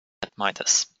at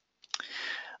Midas.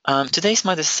 Today's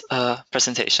Midas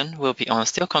presentation will be on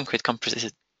steel concrete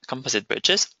composite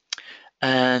bridges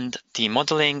and the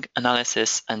modeling,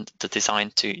 analysis, and the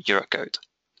design to Eurocode.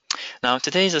 Now,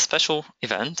 today is a special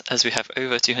event as we have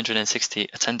over 260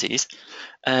 attendees.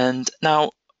 And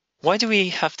now, why do we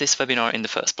have this webinar in the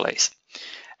first place?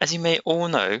 As you may all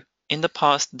know, in the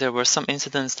past, there were some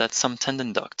incidents that some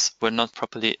tendon ducts were not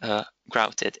properly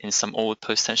grouted in some old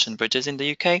post-tension bridges in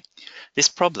the UK. This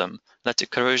problem led to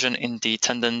corrosion in the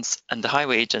tendons, and the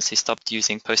Highway Agency stopped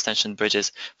using post-tension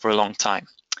bridges for a long time.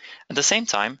 At the same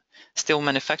time, steel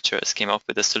manufacturers came up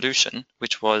with a solution,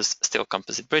 which was steel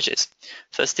composite bridges.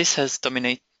 First, this has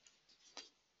dominated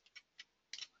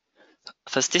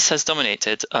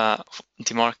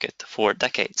the market for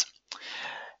decades.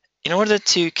 In order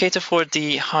to cater for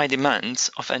the high demands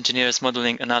of engineers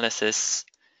modeling, analyzing,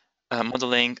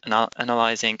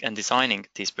 and designing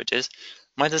these bridges,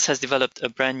 Midas has developed a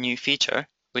brand new feature,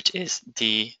 which is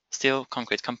the steel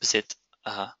concrete composite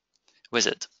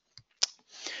wizard.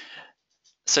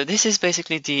 So this is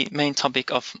basically the main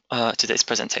topic of today's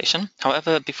presentation.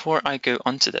 However, before I go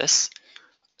on to this,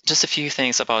 just a few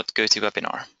things about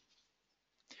GoToWebinar.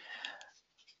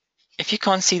 If you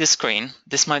can't see the screen,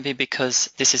 this might be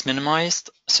because this is minimized.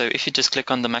 So if you just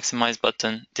click on the maximize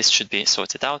button, this should be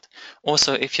sorted out.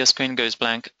 Also, if your screen goes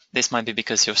blank, this might be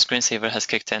because your screensaver has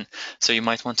kicked in. So you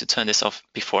might want to turn this off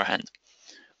beforehand.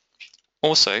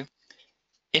 Also,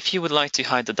 if you would like to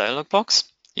hide the dialog box,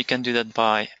 you can do that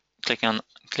by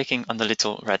clicking on the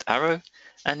little red arrow.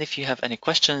 And if you have any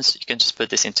questions, you can just put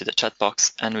this into the chat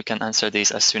box and we can answer these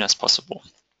as soon as possible.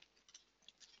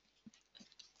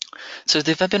 So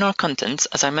the webinar contents,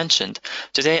 as I mentioned,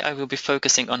 today I will be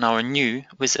focusing on our new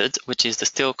wizard, which is the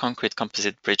steel concrete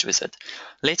composite bridge wizard.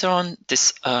 Later on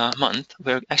this month,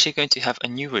 we're actually going to have a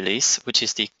new release, which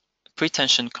is the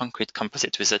pre-tension concrete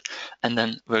composite wizard, and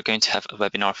then we're going to have a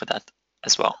webinar for that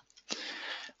as well.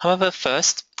 However,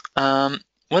 first,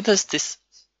 what does this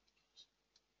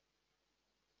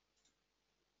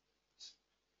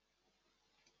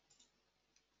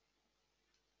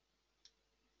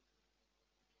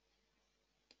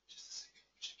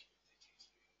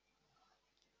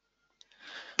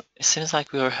It seems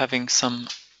like we are having some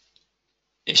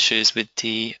issues with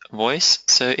the voice.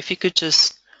 So if you could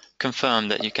just confirm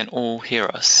that you can all hear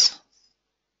us.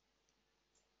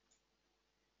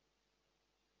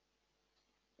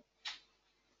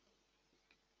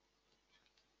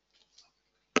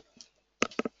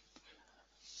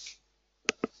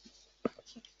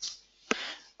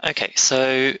 Okay,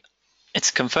 so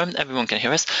it's confirmed everyone can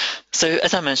hear us. So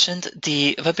as I mentioned,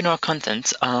 the webinar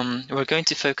content, we're going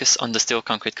to focus on the steel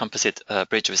concrete composite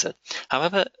bridge wizard.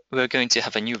 However, we're going to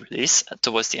have a new release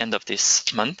towards the end of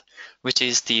this month, which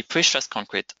is the pre-stressed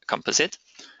concrete composite.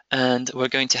 And we're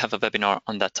going to have a webinar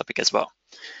on that topic as well.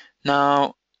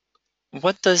 Now,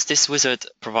 what does this wizard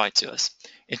provide to us?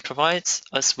 It provides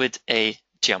us with a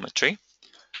geometry,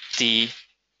 the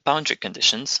boundary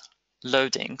conditions,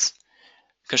 loadings,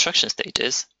 construction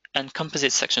stages, and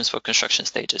composite sections for construction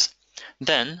stages.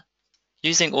 Then,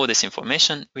 using all this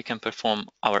information, we can perform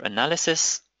our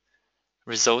analysis,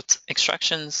 result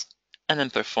extractions, and then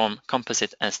perform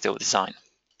composite and steel design.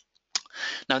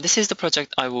 Now, this is the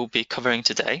project I will be covering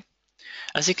today.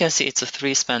 As you can see, it's a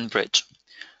 3-span bridge.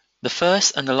 The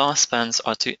first and the last spans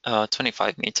are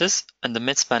 25 meters, and the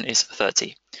mid-span is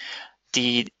 30.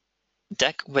 The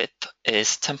deck width is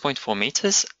 10.4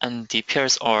 meters, and the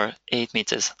piers are 8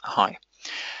 meters high.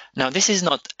 Now, this is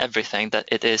not everything that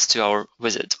it is to our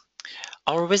wizard.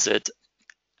 Our wizard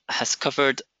has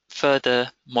covered further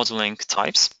modeling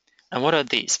types. And what are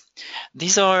these?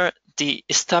 These are the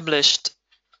established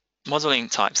modeling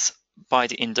types by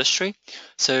the industry.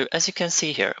 So as you can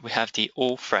see here, we have the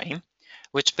all frame,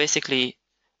 which basically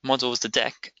models the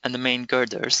deck and the main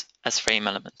girders as frame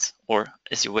elements, or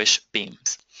as you wish,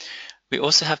 beams. We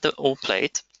also have the all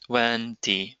plate, when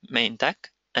the main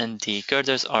deck and the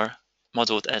girders are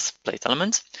modeled as plate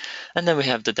elements. And then we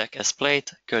have the deck as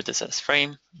plate, girders as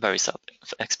frame, very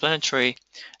self-explanatory.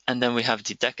 And then we have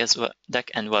the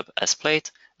deck and web as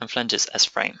plate, and flanges as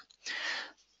frame.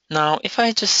 Now, if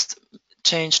I just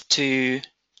change to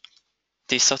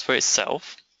the software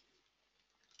itself,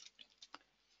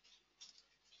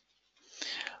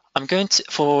 I'm going to,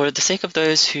 for the sake of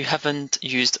those who haven't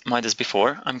used Midas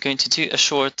before, I'm going to do a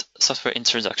short software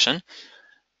introduction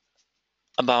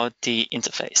about the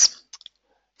interface.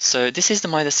 So this is the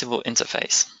Midas Civil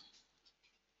interface.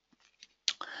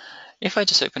 If I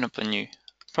just open up a new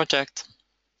project,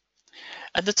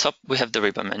 at the top we have the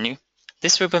ribbon menu.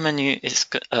 This ribbon menu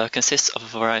consists of a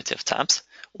variety of tabs.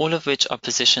 all of which are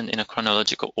positioned in a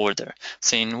chronological order.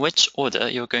 So in which order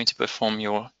you're going to perform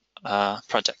your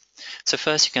project. So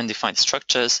first you can define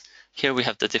structures. Here we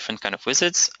have the different kind of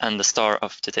wizards and the star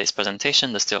of today's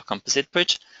presentation, the steel composite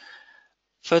bridge.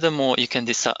 Furthermore, you can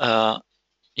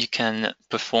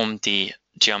perform the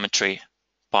geometry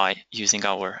by using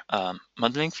our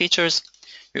modeling features.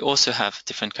 We also have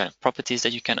different kind of properties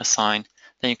that you can assign.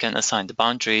 Then you can assign the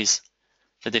boundaries,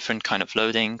 the different kind of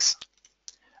loadings,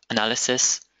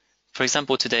 analysis. For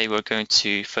example, today we're going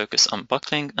to focus on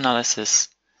buckling analysis,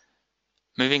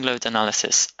 moving load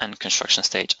analysis, and construction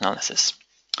stage analysis.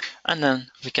 And then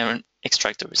we can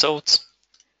extract the results,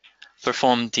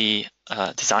 perform the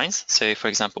designs. So for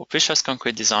example, pre-stressed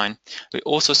concrete design. We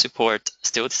also support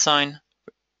steel design,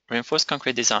 reinforced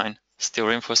concrete design, steel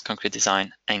reinforced concrete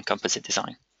design, and composite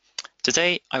design.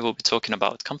 Today, I will be talking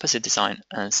about composite design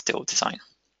and steel design.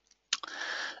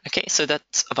 Okay, so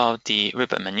that's about the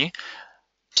ribbon menu.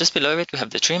 Just below it, we have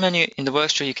the tree menu. In the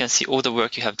workstream, you can see all the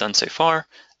work you have done so far,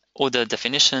 all the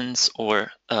definitions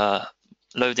or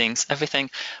loadings, everything.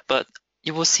 But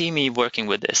you will see me working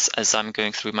with this as I'm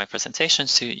going through my presentation,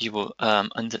 so you will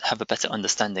have a better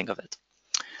understanding of it.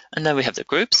 And then we have the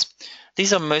groups.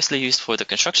 These are mostly used for the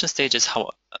construction stages,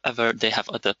 however, they have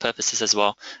other purposes as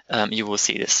well. You will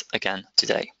see this again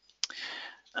today.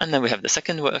 And then we have the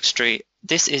second work tree.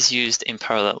 This is used in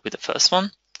parallel with the first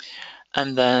one.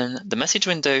 And then the message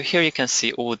window, here you can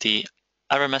see all the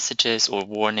error messages or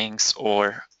warnings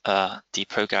or the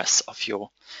progress of your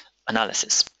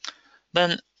analysis.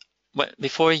 Then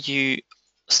before you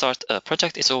start a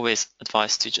project, it's always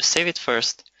advised to just save it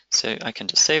first. So I can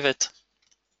just save it.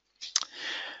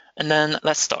 And then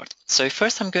let's start. So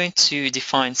first I'm going to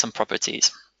define some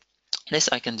properties. This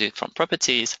I can do from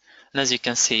properties. And as you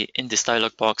can see in this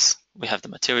dialog box, we have the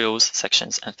materials,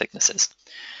 sections, and thicknesses.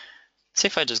 So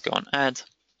if I just go on add,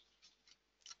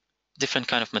 different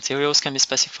kind of materials can be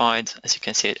specified, as you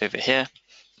can see it over here.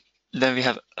 Then we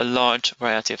have a large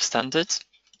variety of standards.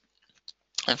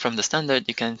 And from the standard,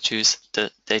 you can choose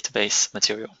the database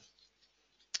material.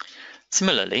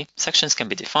 Similarly, sections can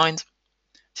be defined.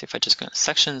 So if I just go to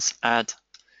sections, add,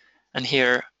 and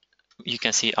here you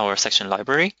can see our section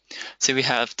library. So we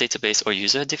have database or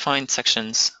user defined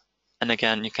sections. And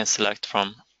again, you can select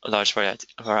from a large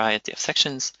variety of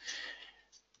sections.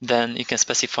 Then you can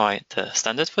specify the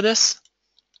standard for this.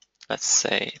 Let's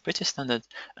say British standard.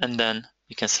 And then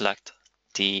you can select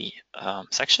the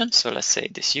section. So let's say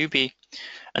this UB.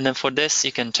 And then for this,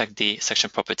 you can check the section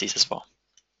properties as well.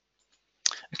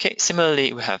 Okay,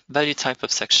 similarly, we have value type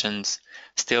of sections,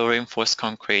 steel reinforced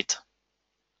concrete,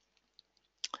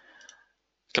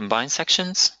 combined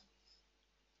sections.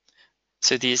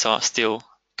 So these are steel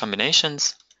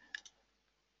combinations,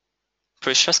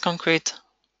 pre-stressed concrete.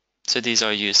 So these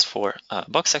are used for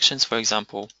box sections, for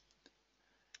example.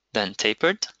 Then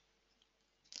tapered.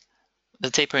 The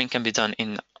tapering can be done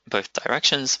in both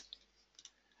directions.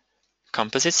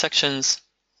 Composite sections.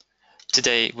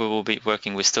 Today we will be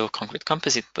working with steel concrete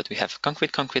composite, but we have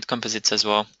concrete composites as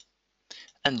well.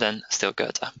 And then steel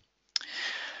girder.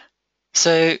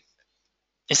 So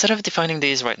instead of defining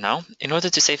these right now, in order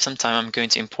to save some time, I'm going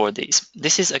to import these.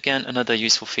 This is again another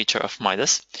useful feature of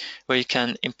Midas, where you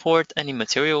can import any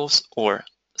materials or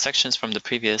sections from the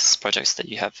previous projects that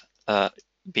you have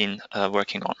been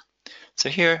working on. So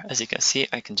here, as you can see,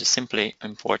 I can just simply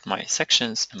import my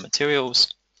sections and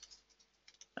materials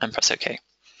and press OK.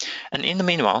 And in the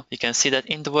meanwhile, you can see that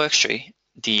in the worktree,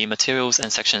 the materials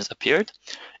and sections appeared.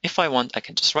 If I want, I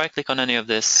can just right click on any of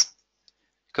this,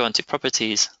 go into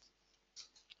properties,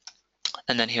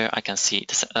 and then here I can see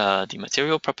this, the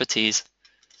material properties,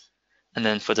 and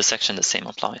then for the section, the same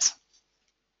applies.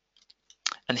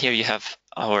 And here you have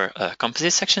our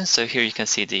composite section. So here you can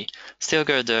see the steel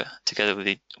girder together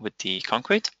with the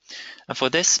concrete. And for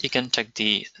this, you can check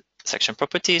the section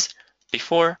properties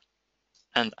before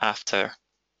and after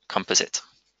composite.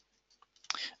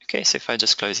 Okay, so if I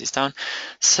just close this down.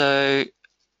 So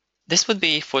this would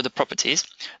be for the properties.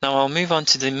 Now I'll move on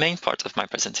to the main part of my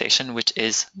presentation, which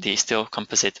is the steel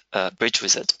composite bridge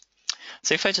wizard.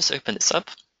 So if I just open this up,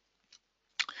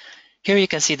 here you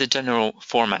can see the general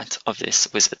format of this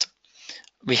wizard.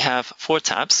 We have 4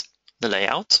 tabs: the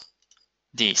layout,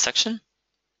 the section,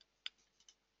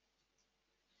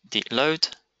 the load,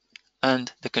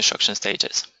 and the construction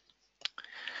stages.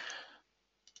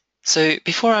 So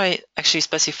before I actually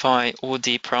specify all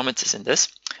the parameters in this,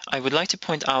 I would like to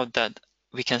point out that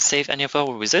we can save any of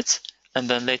our wizards, and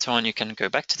then later on you can go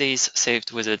back to these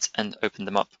saved wizards and open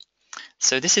them up.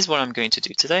 So this is what I'm going to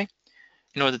do today.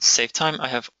 In order to save time, I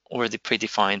have already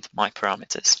predefined my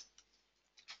parameters.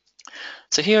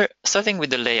 So here, starting with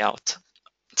the layout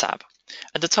tab.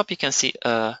 At the top, you can see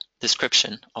a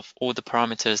description of all the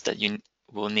parameters that you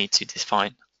will need to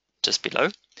define just below.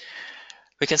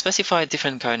 We can specify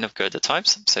different kind of girder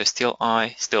types, so steel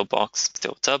eye, steel box,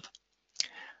 steel tub.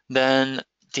 Then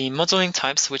the modeling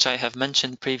types, which I have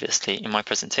mentioned previously in my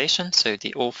presentation, so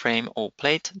the all frame, all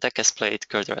plate, deck as plate,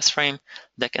 girder as frame,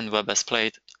 deck and web as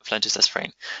plate, flanges as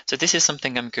frame. So this is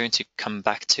something I'm going to come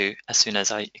back to as soon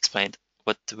as I explained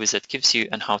what the wizard gives you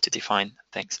and how to define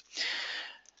things.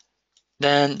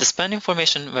 Then the span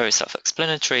information, very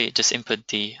self-explanatory, just input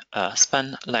the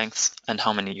span lengths and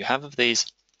how many you have of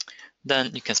these.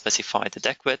 Then you can specify the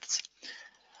deck width.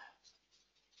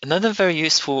 Another very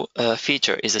useful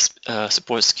feature is a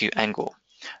support skew angle.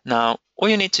 Now, all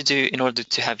you need to do in order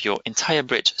to have your entire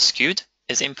bridge skewed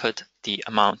is input the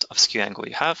amount of skew angle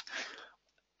you have.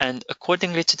 And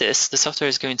accordingly to this, the software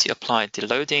is going to apply the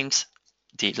loadings,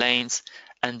 the lanes,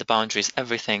 and the boundaries,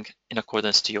 everything in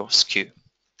accordance to your skew.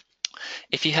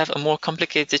 If you have a more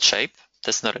complicated shape,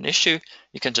 that's not an issue.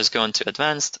 You can just go on to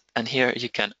advanced, and here you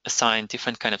can assign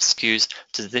different kind of skews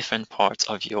to the different parts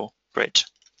of your bridge.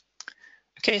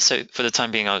 Okay, so for the time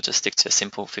being, I'll just stick to a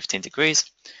simple 15 degrees.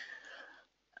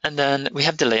 And then we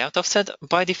have the layout offset.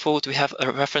 By default, we have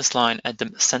a reference line at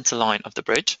the center line of the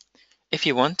bridge. If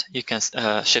you want, you can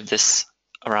shift this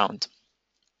around.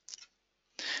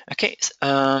 Okay,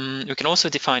 we can also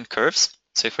define curves.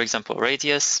 So for example,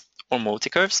 radius or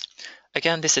multi-curves.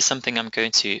 Again, this is something I'm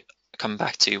going to come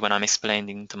back to when I'm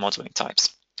explaining the modeling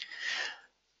types.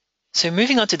 So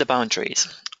moving on to the boundaries,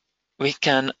 we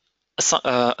can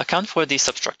account for the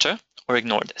substructure or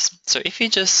ignore this. So if we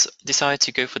just decide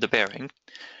to go for the bearing,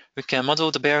 we can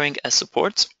model the bearing as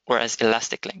supports or as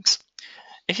elastic links.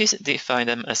 If you define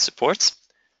them as supports,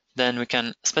 then we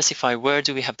can specify where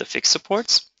do we have the fixed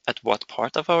supports, at what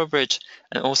part of our bridge,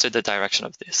 and also the direction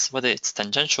of this, whether it's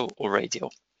tangential or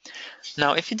radial.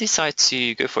 Now, if you decide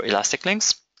to go for elastic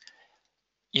links,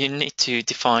 you need to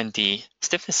define the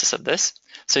stiffnesses of this.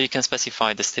 So you can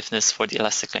specify the stiffness for the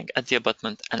elastic link at the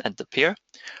abutment and at the pier.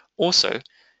 Also,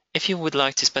 if you would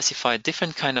like to specify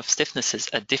different kind of stiffnesses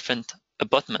at different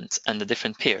abutments and the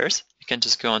different piers, you can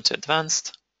just go on to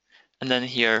advanced, and then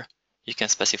here you can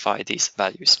specify these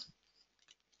values.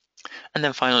 And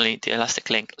then finally, the elastic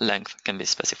link length can be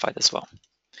specified as well.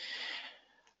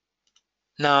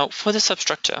 Now, for the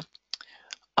substructure,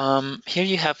 here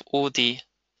you have all the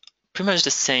pretty much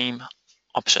the same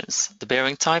options. The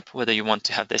bearing type, whether you want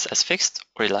to have this as fixed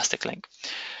or elastic link.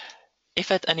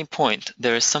 If at any point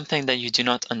there is something that you do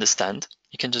not understand,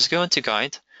 you can just go into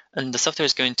guide, and the software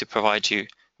is going to provide you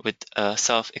with a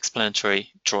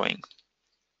self-explanatory drawing.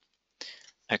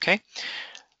 Okay,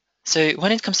 so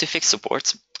when it comes to fixed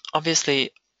supports,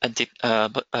 obviously at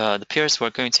the piers we're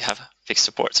going to have fixed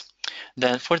supports.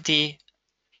 Then for the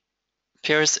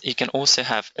piers, you can also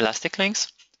have elastic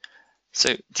links. So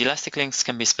the elastic links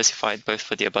can be specified both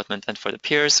for the abutment and for the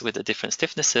piers with the different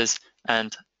stiffnesses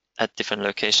and at different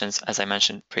locations, as I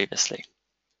mentioned previously.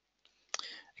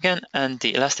 Again, and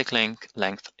the elastic link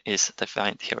length is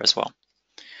defined here as well.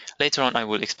 Later on, I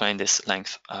will explain this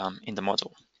length in the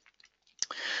model.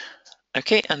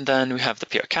 Okay, and then we have the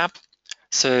pier cap.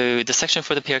 So the section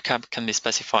for the pier cap can be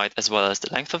specified as well as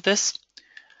the length of this.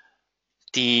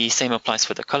 The same applies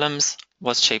for the columns,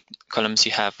 what shape columns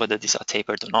you have, whether these are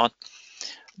tapered or not,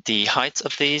 the height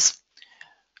of these.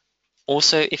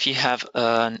 Also, if you have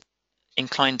an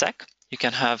inclined deck, you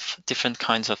can have different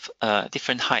kinds of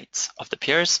different heights of the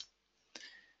piers.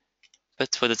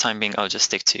 But for the time being, I'll just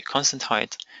stick to constant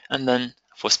height. And then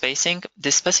for spacing,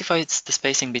 this specifies the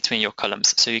spacing between your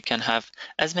columns. So you can have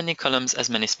as many columns, as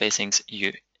many spacings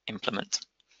you implement.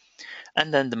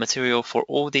 And then the material for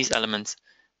all these elements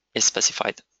is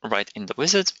specified right in the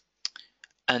wizard.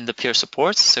 And the pier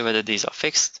supports, so whether these are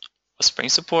fixed or spring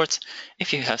supports.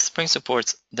 If you have spring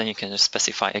supports, then you can just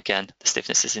specify again the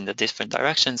stiffnesses in the different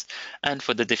directions. And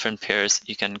for the different piers,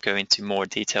 you can go into more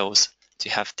details to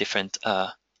have different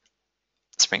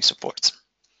spring supports.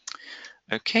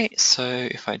 Okay, so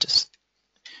if I just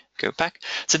go back.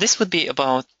 So this would be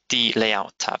about the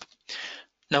layout tab.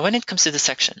 Now, when it comes to the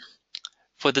section,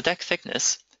 for the deck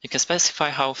thickness, you can specify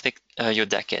how thick your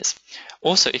deck is.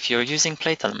 Also, if you're using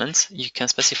plate elements, you can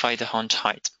specify the haunch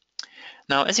height.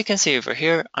 Now, as you can see over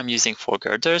here, I'm using 4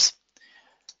 girders.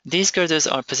 These girders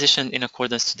are positioned in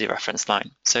accordance to the reference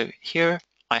line. So here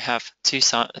I have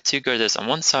two girders on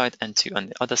one side and 2 on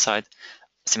the other side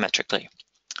symmetrically.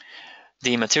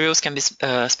 The materials can be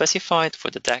specified for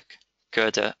the deck,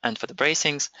 girder, and for the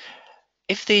bracings.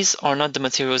 If these are not the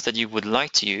materials that you would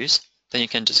like to use, then you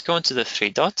can just go into the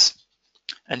 3 dots.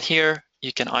 And here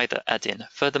you can either add in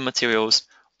further materials,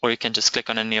 or you can just click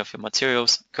on any of your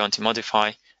materials, go into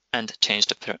modify, and change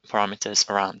the parameters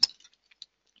around.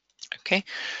 Okay,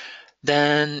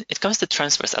 then it comes to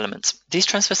transverse elements. These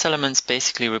transverse elements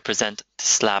basically represent the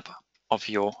slab of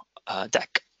your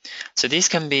deck. So these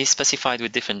can be specified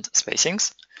with different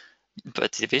spacings, per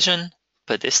division,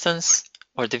 per distance,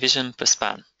 or division per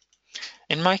span.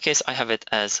 In my case, I have it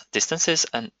as distances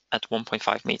and at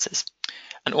 1.5 meters.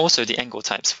 And also the angle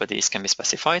types for these can be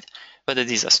specified, whether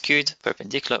these are skewed,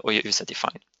 perpendicular, or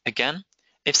user-defined. Again,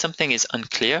 if something is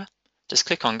unclear, just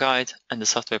click on Guide and the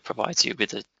software provides you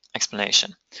with an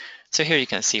explanation. So here you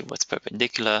can see what's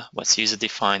perpendicular, what's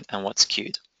user-defined, and what's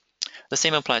skewed. The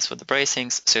same applies for the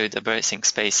bracings, so the bracing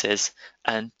spaces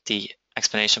and the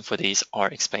explanation for these are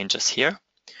explained just here.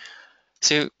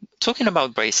 So talking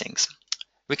about bracings,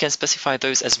 we can specify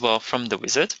those as well from the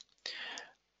wizard.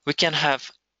 We can have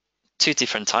two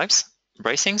different types,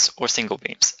 bracings or single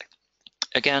beams.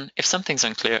 Again, if something's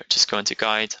unclear, just go into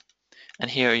Guide, and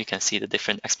here you can see the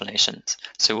different explanations.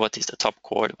 So what is the top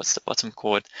chord, what's the bottom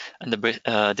chord, and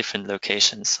the different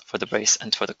locations for the brace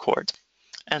and for the chord.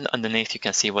 And underneath you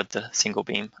can see what the single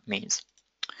beam means.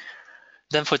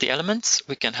 Then for the elements,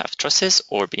 we can have trusses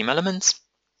or beam elements,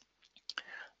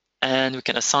 and we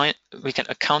can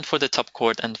account for the top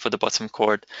chord and for the bottom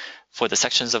chord for the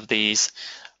sections of these,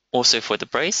 also for the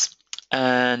brace.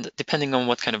 And depending on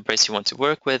what kind of brace you want to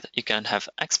work with, you can have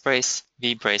X brace,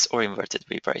 V brace, or inverted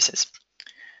V braces.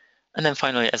 And then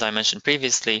finally, as I mentioned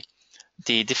previously,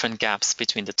 the different gaps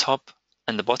between the top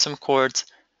and the bottom chords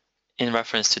in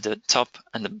reference to the top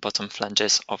and the bottom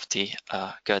flanges of the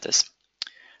girders.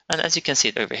 And as you can see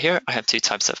it over here, I have two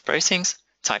types of bracings,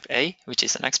 type A, which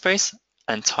is an X brace,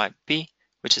 and type B,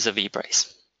 which is a V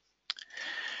brace.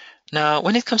 Now,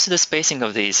 when it comes to the spacing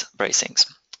of these bracings,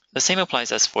 the same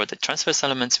applies as for the transverse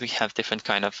elements. We have different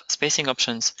kind of spacing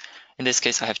options. In this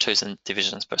case, I have chosen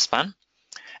divisions per span.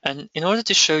 And in order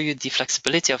to show you the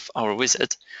flexibility of our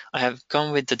wizard, I have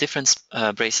gone with the different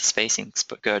brace spacings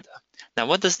per girder. Now,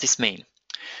 what does this mean?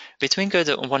 Between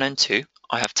girder 1 and 2,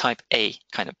 I have type A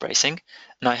kind of bracing,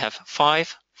 and I have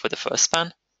 5 for the first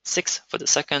span, 6 for the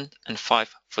second, and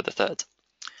 5 for the third.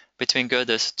 Between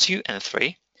girders 2 and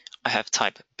 3, I have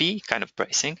type B kind of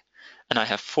bracing, and I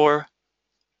have 4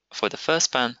 for the first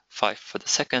span, 5 for the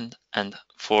second, and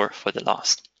 4 for the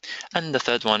last. And the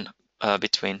third one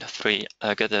between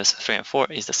girders 3 and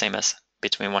 4 is the same as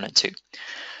between 1 and 2.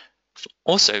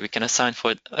 Also, we can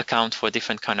account for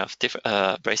different kind of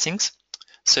bracings.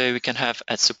 So we can have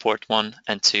at support 1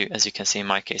 and 2, as you can see in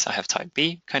my case, I have type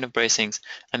B kind of bracings,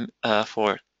 and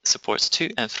for supports 2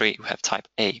 and 3, we have type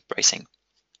A bracing.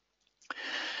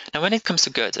 Now, when it comes to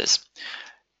girders,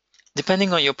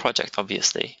 depending on your project,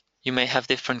 obviously, you may have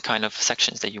different kind of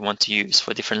sections that you want to use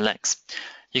for different lengths.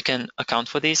 You can account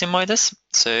for these in Midas.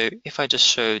 So if I just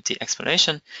show the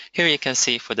explanation, here you can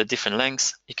see for the different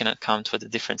lengths, you can account for the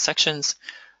different sections,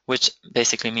 which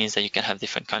basically means that you can have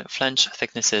different kind of flange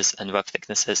thicknesses and web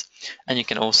thicknesses, and you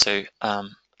can also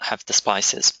have the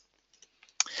splices.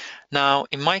 Now,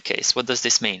 in my case, what does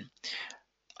this mean?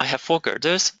 I have 4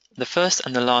 girders. The first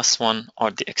and the last one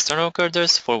are the external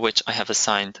girders, for which I have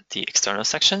assigned the external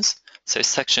sections. So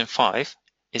section 5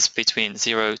 is between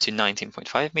 0 to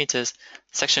 19.5 meters.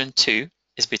 Section 2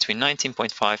 is between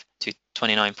 19.5 to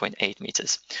 29.8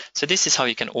 meters. So this is how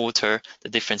you can alter the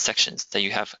different sections that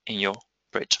you have in your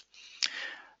bridge.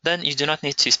 Then you do not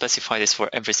need to specify this for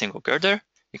every single girder.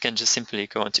 You can just simply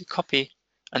go on to copy,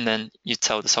 and then you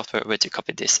tell the software where to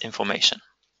copy this information.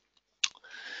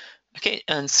 Okay,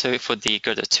 and so for the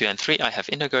girder 2 and 3, I have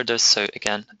inner girders, so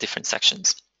again, different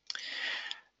sections.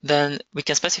 Then we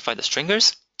can specify the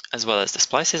stringers, as well as the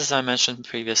splices, as I mentioned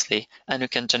previously, and we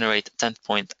can generate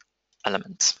 10-point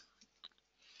elements.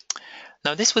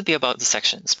 Now, this would be about the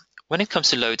sections. When it comes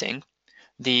to loading,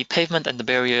 the pavement and the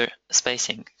barrier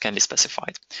spacing can be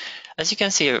specified. As you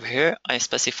can see over here, I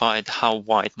specified how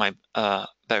wide my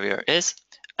barrier is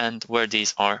and where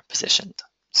these are positioned.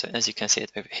 So as you can see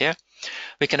it over here,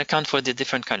 we can account for the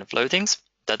different kind of loadings,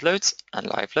 dead loads and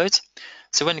live loads.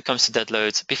 So when it comes to dead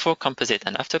loads, before composite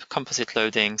and after composite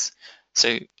loadings,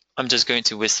 so I'm just going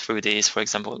to whiz through these, for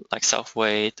example, like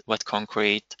self-weight, wet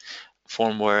concrete,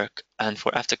 formwork, and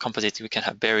for after composite, we can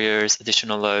have barriers,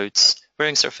 additional loads,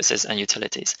 wearing surfaces, and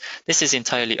utilities. This is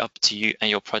entirely up to you and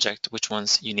your project, which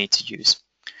ones you need to use.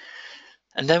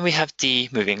 And then we have the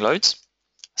moving loads.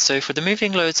 So for the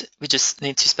moving loads, we just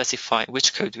need to specify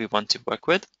which code we want to work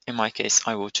with. In my case,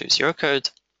 I will choose Eurocode.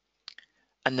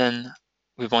 And then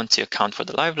we want to account for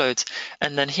the live loads.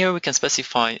 And then here we can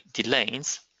specify the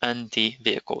lanes and the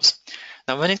vehicles.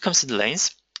 Now, when it comes to the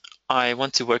lanes, I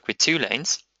want to work with 2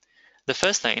 lanes. The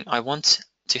first lane, I want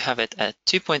to have it at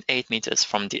 2.8 meters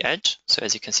from the edge. So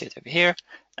as you can see it over here,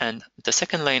 and the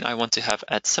second lane I want to have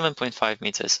at 7.5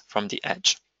 meters from the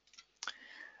edge.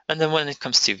 And then when it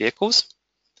comes to vehicles,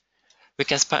 we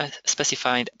can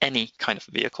specify any kind of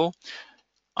vehicle,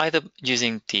 either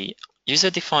using the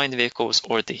user-defined vehicles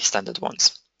or the standard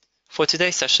ones. For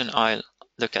today's session, I'll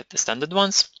look at the standard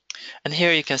ones. And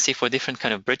here you can see for different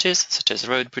kind of bridges, such as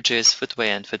road bridges, footway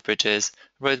and footbridges,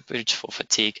 road bridge for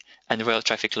fatigue, and rail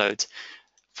traffic loads.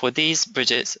 For these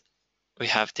bridges, we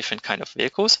have different kind of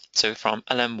vehicles, so from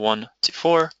LM1 to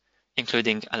 4,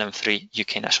 including LM3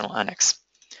 UK National Annex.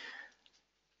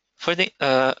 For the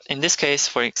in this case,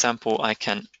 for example, I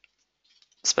can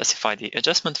specify the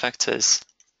adjustment factors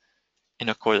in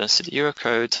accordance to the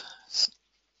Eurocode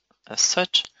as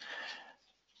such.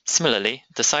 Similarly,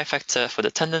 the psi factor for the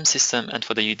tandem system and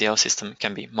for the UDL system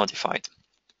can be modified.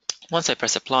 Once I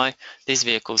press apply, these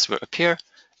vehicles will appear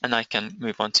and I can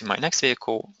move on to my next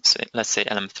vehicle. So let's say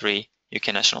LM3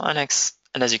 UK National Annex.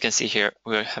 And as you can see here,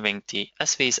 we're having the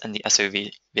SVs and the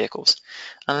SOV vehicles.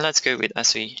 And let's go with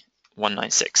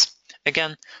SV196.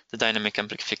 Again, the dynamic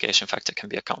amplification factor can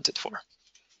be accounted for.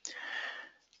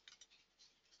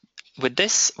 With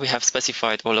this, we have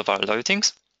specified all of our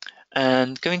loadings.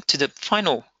 And going to the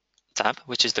final tab,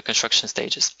 which is the construction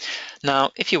stages.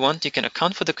 Now, if you want, you can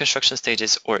account for the construction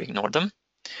stages or ignore them.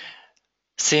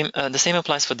 The same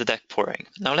applies for the deck pouring.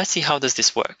 Now, let's see how does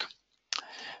this work.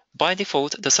 By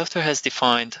default, the software has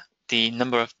defined the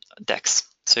number of decks.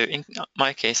 So in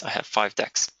my case, I have 5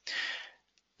 decks.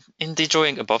 In the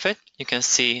drawing above it, you can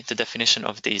see the definition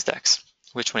of these decks,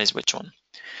 which one is which one.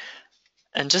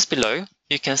 And just below,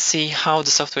 you can see how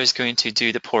the software is going to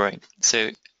do the pouring.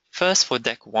 So first for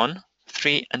deck 1,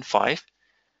 3, and 5.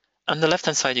 On the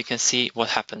left-hand side, you can see what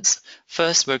happens.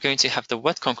 First, we're going to have the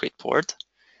wet concrete poured.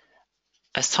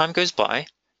 As time goes by,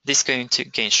 this is going to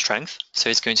gain strength, so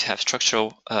it's going to have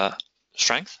structural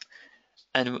strength,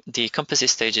 and the composite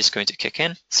stage is going to kick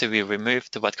in, so we remove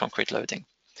the wet concrete loading.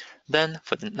 Then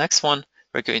for the next one,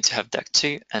 we're going to have deck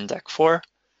 2 and deck 4,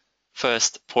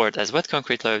 first poured as wet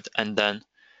concrete load, and then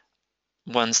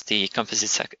once the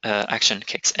composite action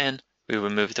kicks in, we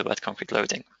remove the wet concrete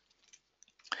loading.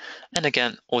 And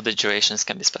again, all the durations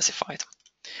can be specified.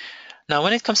 Now,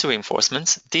 when it comes to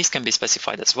reinforcements, these can be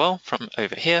specified as well from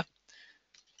over here.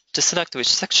 To select which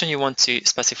section you want to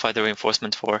specify the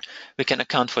reinforcement for, we can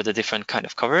account for the different kind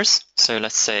of covers. So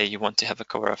let's say you want to have a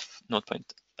cover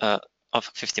of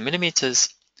 50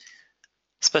 millimeters,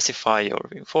 specify your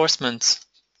reinforcements,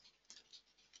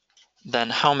 then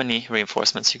how many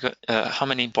reinforcements how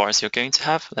many bars you're going to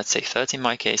have. Let's say 30 in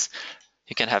my case.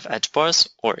 You can have edge bars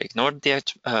or ignore the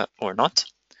edge or not.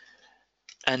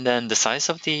 And then the size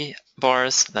of the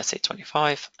bars, let's say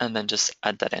 25, and then just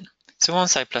add that in. So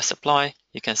once I press apply,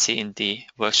 you can see in the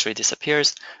worktree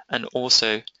disappears, and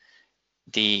also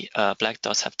the black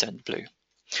dots have turned blue.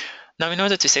 Now, in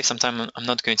order to save some time, I'm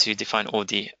not going to define all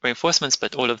the reinforcements,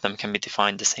 but all of them can be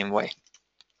defined the same way.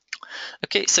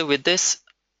 Okay, so with this,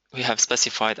 we have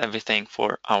specified everything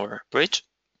for our bridge.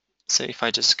 So if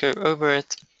I just go over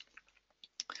it,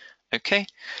 okay,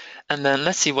 and then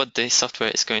let's see what the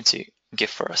software is going to give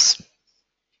for us.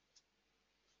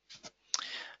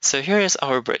 So here is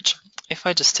our bridge. If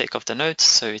I just take off the nodes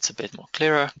so it's a bit more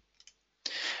clearer.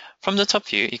 From the top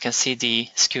view, you can see the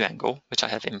skew angle, which I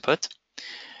have input.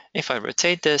 If I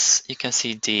rotate this, you can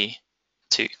see the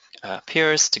 2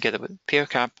 piers together with pier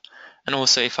cap. And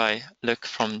also if I look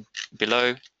from below,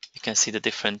 you can see the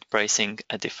different bracing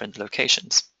at different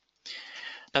locations.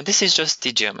 Now this is just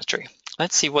the geometry.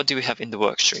 Let's see what do we have in the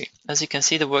worktree. As you can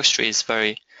see, the worktree is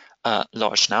very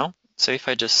large now. So if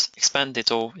I just expand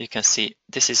it all, you can see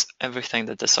this is everything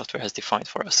that the software has defined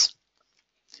for us.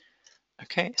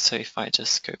 Okay, so if I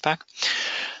just go back.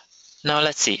 Now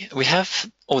let's see, we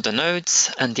have all the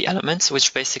nodes and the elements,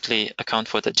 which basically account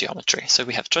for the geometry. So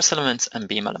we have truss elements and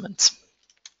beam elements.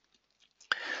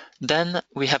 Then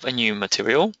we have a new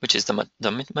material, which is the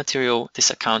material. This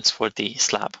accounts for the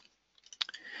slab.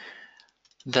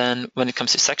 Then when it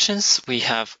comes to sections, we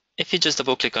have, if you just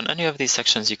double click on any of these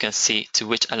sections, you can see to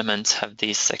which elements have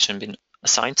these sections been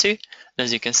assigned to. And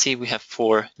as you can see, we have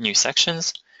 4 new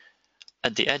sections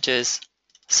at the edges,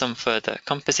 some further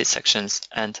composite sections,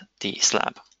 and the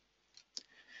slab.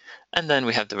 And then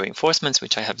we have the reinforcements,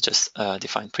 which I have just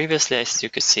defined previously, as you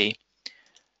could see.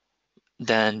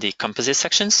 Then the composite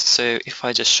sections. So if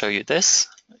I just show you this,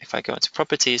 if I go into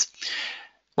properties,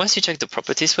 once you check the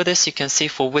properties for this, you can see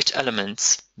for which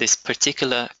elements this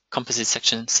particular composite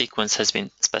section sequence has been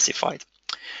specified.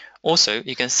 Also,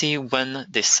 you can see when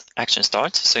this action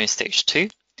starts, so in stage 2,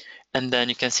 and then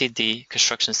you can see the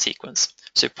construction sequence.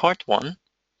 So part 1,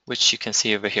 which you can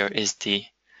see over here, is the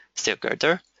steel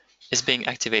girder. is being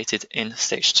activated in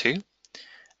stage 2,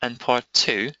 and part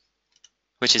 2,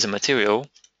 which is a material,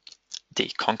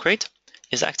 the concrete,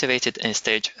 is activated in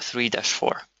stage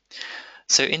 3-4.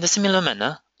 So in the similar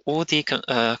manner, all the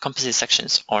composite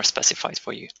sections are specified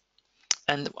for you.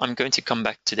 And I'm going to come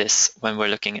back to this when we're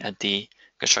looking at the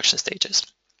construction stages.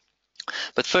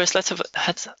 But first, let's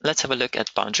have a look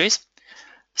at boundaries.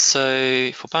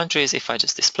 So for boundaries, if I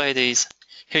just display these,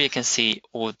 here you can see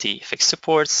all the fixed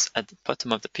supports at the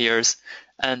bottom of the piers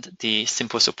and the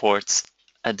simple supports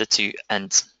at the two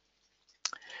ends.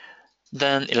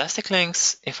 Then elastic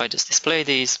links, if I just display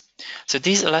these, so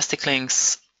these elastic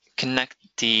links connect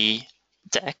the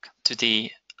deck to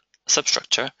the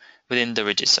substructure within the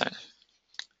rigid zone.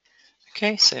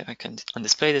 Okay, so I can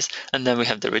undisplay this, and then we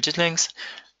have the rigid links.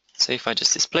 So if I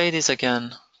just display these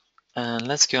again, and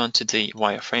let's go on to the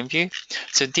wireframe view.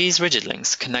 So these rigid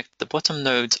links connect the bottom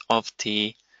node of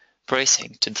the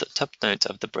bracing to the top node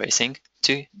of the bracing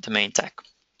to the main deck.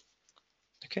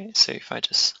 Okay, so if I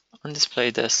just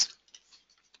undisplay this,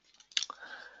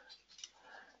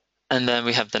 and then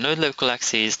we have the node local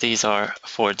axes. These are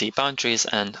for the boundaries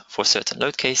and for certain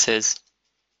load cases.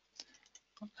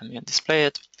 Let me undisplay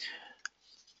it.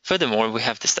 Furthermore, we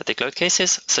have the static load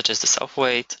cases, such as the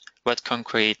self-weight, wet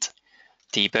concrete,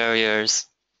 the barriers,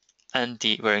 and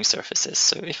the wearing surfaces.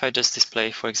 So if I just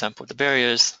display, for example, the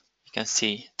barriers, you can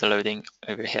see the loading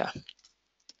over here.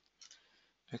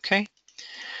 Okay.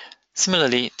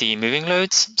 Similarly, the moving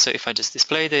loads. So if I just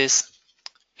display this,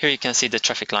 here you can see the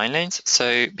traffic line lanes.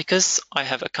 So because I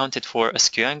have accounted for a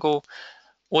skew angle,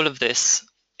 all of this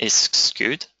is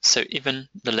skewed. So even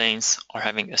the lanes are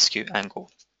having a skew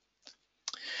angle.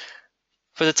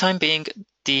 For the time being,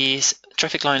 these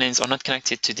traffic line lanes are not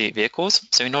connected to the vehicles.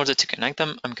 So in order to connect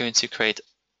them, I'm going to create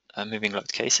moving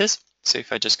load cases. So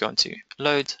if I just go into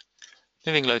load,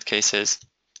 moving load cases,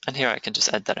 and here I can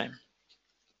just add that in.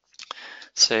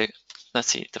 So let's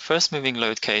see, the first moving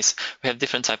load case, we have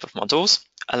different type of models,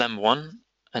 LM1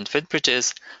 and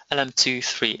footbridges, LM2,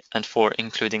 3, and 4,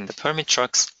 including the permit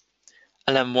trucks,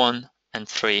 LM1 and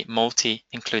 3 multi,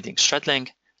 including straddling,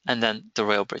 and then the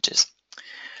rail bridges.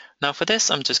 Now for this,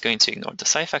 I'm just going to ignore the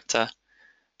psi factor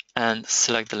and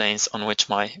select the lanes on which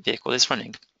my vehicle is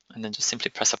running, and then just simply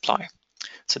press apply.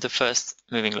 So the first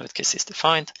moving load case is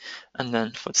defined, and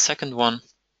then for the second one,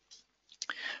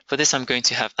 for this I'm going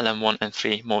to have LM1 and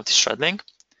 3 multi-straddling,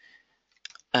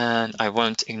 and I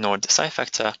won't ignore the psi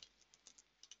factor,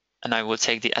 and I will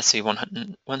take the SV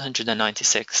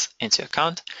 196 into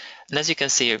account. And as you can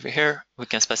see over here, we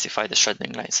can specify the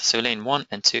straddling lanes. So lane 1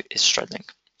 and 2 is straddling.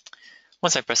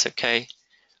 Once I press OK,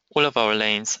 all of our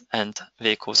lanes and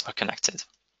vehicles are connected.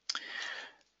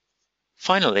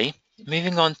 Finally,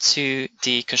 moving on to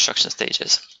the construction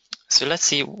stages. So let's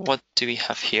see, what do we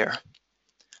have here?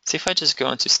 So if I just go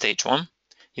on to stage 1,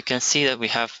 you can see that we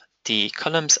have the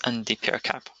columns and the pier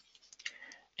cap.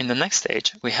 In the next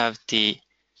stage, we have the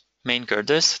main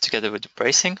girders together with the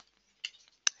bracing.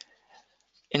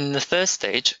 In the third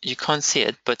stage, you can't see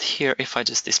it, but here if I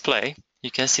just display, you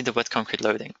can see the wet concrete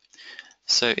loading.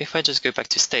 So if I just go back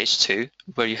to stage 2,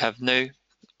 where you have no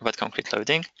wet concrete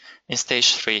loading, in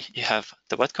stage 3 you have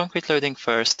the wet concrete loading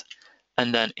first,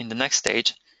 and then in the next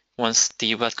stage, once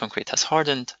the wet concrete has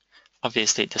hardened,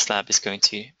 obviously the slab is going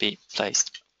to be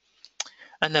placed.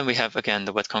 And then we have again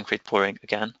the wet concrete pouring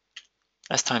again.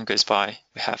 As time goes by,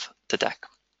 we have the deck.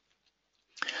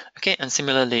 Okay, and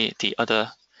similarly the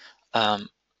other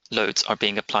loads are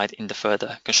being applied in the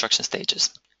further construction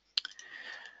stages.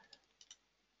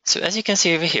 So as you can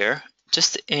see over here,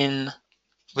 just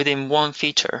within one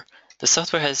feature, the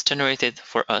software has generated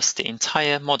for us the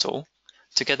entire model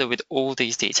together with all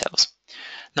these details.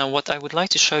 Now what I would like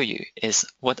to show you is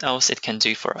what else it can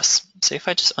do for us. So if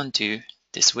I just undo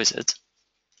this wizard,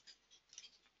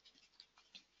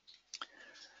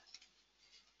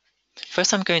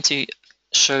 first I'm going to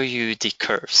show you the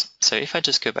curves. So if I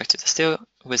just go back to the steel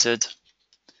wizard,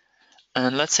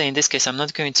 and let's say in this case I'm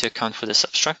not going to account for the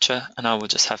substructure, and I will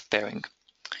just have bearing.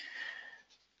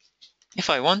 If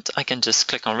I want, I can just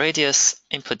click on radius,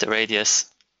 input the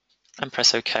radius, and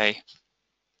press OK.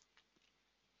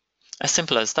 As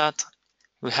simple as that,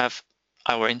 we have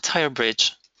our entire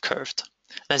bridge curved.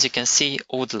 As you can see,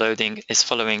 all the loading is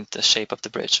following the shape of the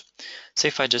bridge. So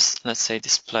if I just, let's say,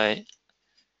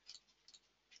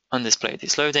 undisplay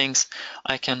these loadings,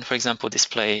 I can, for example,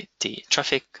 display the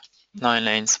traffic line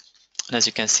lanes. And as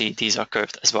you can see, these are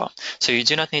curved as well. So you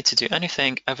do not need to do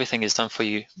anything. Everything is done for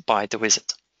you by the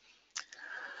wizard.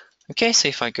 Okay, so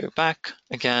if I go back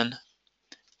again,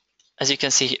 as you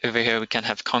can see over here, we can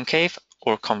have concave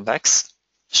or convex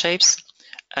shapes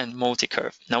and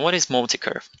multi-curve. Now, what is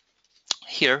multi-curve?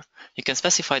 Here, you can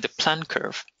specify the plan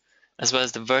curve, as well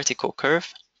as the vertical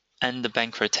curve and the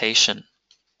bank rotation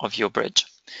of your bridge.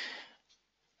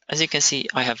 As you can see,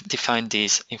 I have defined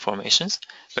these informations,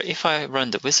 but if I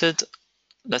run the wizard,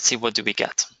 let's see what do we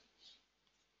get.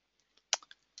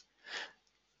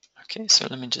 Okay, so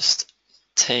let me just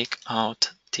take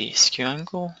out the skew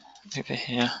angle over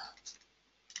here.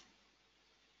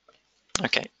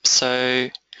 Okay, so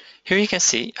here you can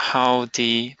see how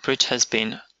the bridge has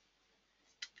been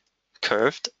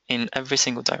curved in every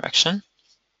single direction.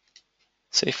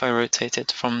 So if I rotate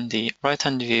it from the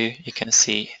right-hand view, you can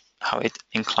see how it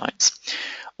inclines.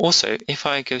 Also, if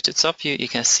I go to the top view, you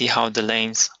can see how the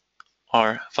lanes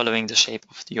are following the shape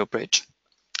of your bridge.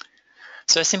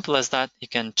 So as simple as that, you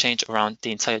can change around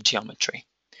the entire geometry.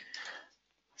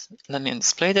 Let me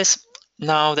display this.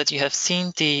 Now that you have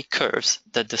seen the curves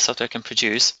that the software can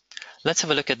produce, let's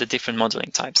have a look at the different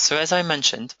modeling types. So as I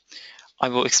mentioned, I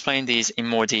will explain these in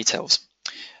more details.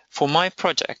 For my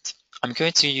project, I'm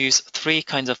going to use 3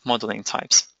 kinds of modeling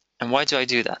types. And why do I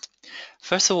do that?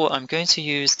 First of all, I'm going to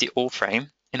use the all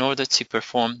frame in order to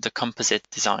perform the composite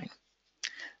design.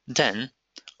 Then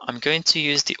I'm going to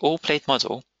use the all plate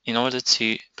model in order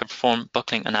to perform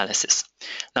buckling analysis.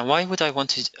 Now, why would I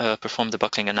want to perform the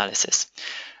buckling analysis?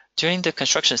 During the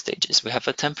construction stages, we have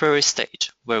a temporary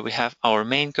stage where we have our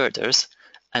main girders,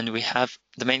 and we have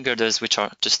the main girders which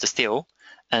are just the steel,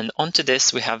 and onto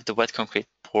this we have the wet concrete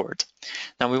poured.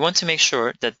 Now we want to make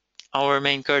sure that our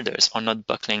main girders are not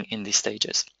buckling in these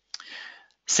stages.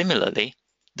 Similarly,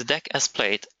 the deck as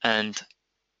plate and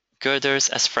girders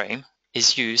as frame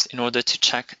is used in order to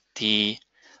check the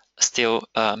steel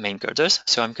main girders.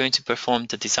 So I'm going to perform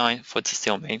the design for the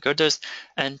steel main girders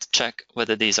and check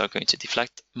whether these are going to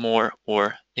deflect more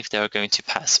or if they are going to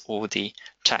pass all the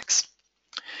checks.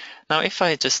 Now if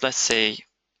I just, let's say,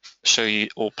 show you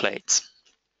all plates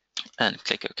and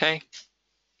click OK.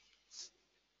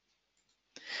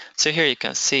 So here you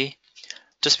can see,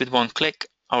 just with one click,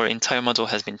 our entire model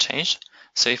has been changed.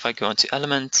 So if I go onto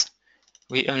elements,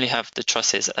 we only have the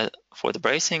trusses for the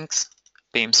bracings,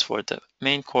 beams for the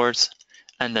main cords,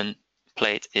 and then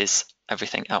plate is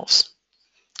everything else.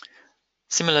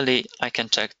 Similarly, I can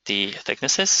check the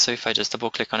thicknesses. So if I just double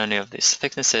click on any of these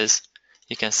thicknesses,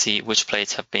 you can see which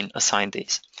plates have been assigned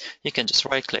these. You can just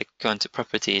right click, go into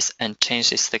properties and change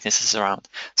these thicknesses around.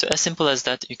 So as simple as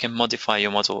that, you can modify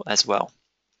your model as well.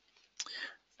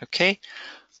 Okay.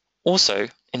 Also,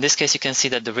 in this case, you can see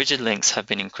that the rigid links have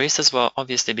been increased as well,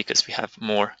 obviously because we have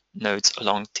more nodes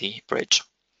along the bridge.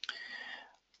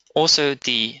 Also,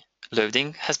 the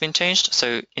loading has been changed.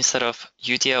 So instead of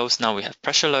UDLs, now we have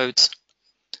pressure loads.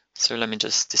 So let me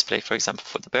just display, for example,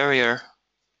 for the barrier.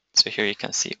 So here you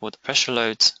can see all the pressure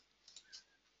loads.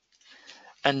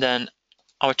 And then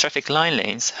our traffic line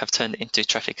lanes have turned into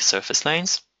traffic surface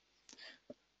lanes,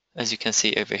 as you can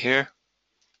see over here.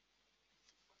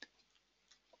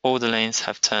 All the lanes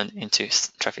have turned into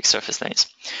traffic surface lanes.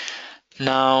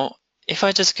 Now, if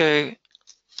I just go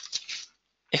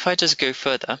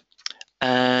further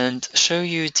and show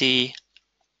you the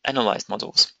analyzed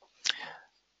models.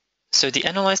 So the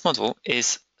analyzed model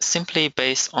is simply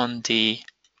based on the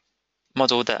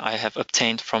model that I have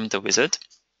obtained from the wizard.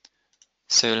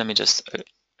 So let me just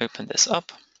open this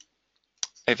up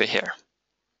over here.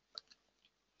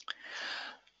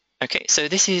 Okay, so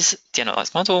this is the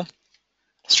analyzed model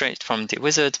straight from the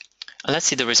wizard. And let's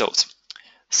see the results.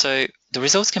 So the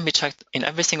results can be checked in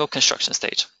every single construction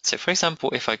stage. So for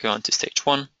example, if I go on to stage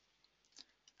 1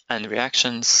 and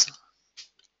reactions,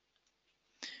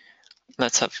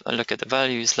 let's have a look at the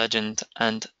values, legend,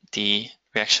 and the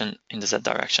reaction in the Z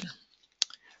direction.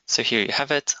 So here you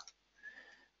have it,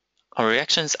 our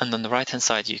reactions, and on the right hand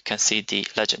side you can see the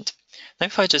legend. Now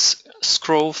if I just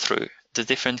scroll through the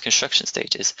different construction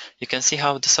stages, you can see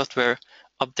how the software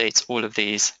updates all of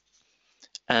these,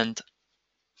 and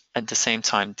at the same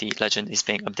time the legend is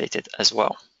being updated as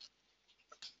well.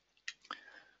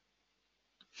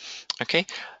 Okay,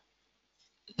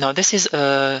 now this is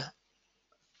a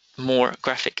more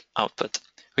graphic output.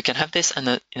 We can have this in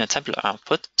a tabular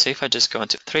output. So if I just go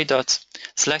into 3 dots,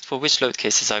 select for which load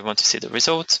cases I want to see the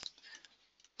results,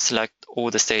 select all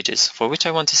the stages for which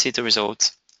I want to see the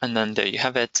results, and then there you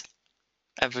have it,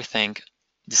 everything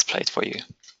displayed for you.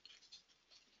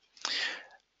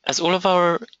 As all of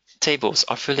our tables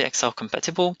are fully Excel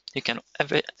compatible, you can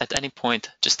at any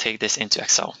point just take this into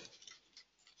Excel.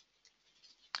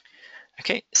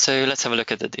 Okay, so let's have a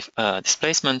look at the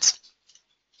displacement.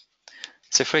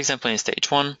 So for example, in stage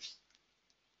 1,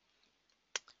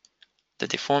 the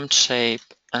deformed shape,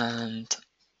 and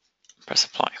press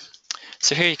apply.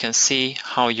 So here you can see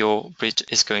how your bridge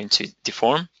is going to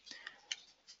deform.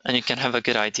 and you can have a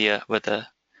good idea whether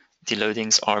the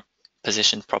loadings are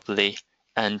positioned properly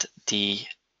and the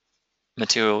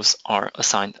materials are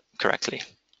assigned correctly.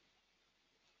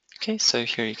 Okay, so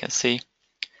here you can see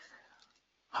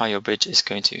how your bridge is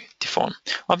going to deform.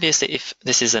 Obviously, if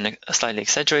this is a slightly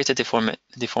exaggerated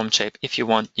deformed shape, if you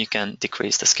want, you can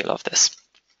decrease the scale of this.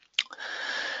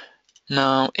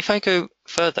 Now, if I go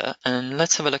further, and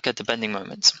let's have a look at the bending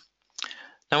moments.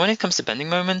 Now, when it comes to bending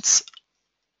moments,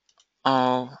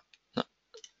 I'll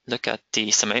look at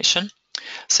the summation.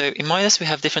 So in Midas, we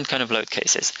have different kind of load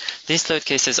cases. These load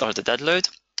cases are the dead load,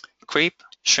 creep,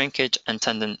 shrinkage, and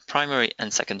tendon primary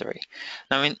and secondary.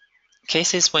 Now, in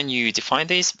cases when you define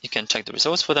these, you can check the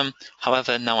results for them.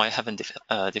 However, now I haven't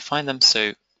defined them,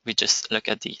 so we just look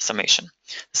at the summation.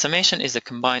 The summation is the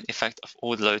combined effect of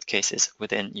all the load cases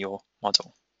within your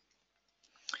model.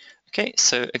 Okay,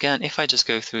 so again, if I just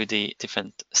go through the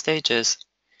different stages,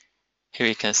 here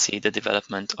you can see the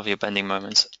development of your bending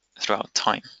moments throughout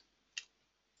time.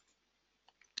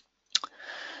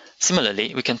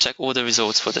 Similarly, we can check all the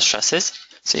results for the stresses.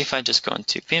 So if I just go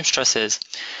into beam stresses,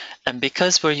 and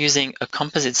because we're using a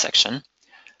composite section,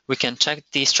 we can check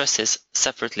these stresses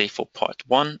separately for part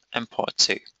 1 and part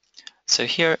 2. So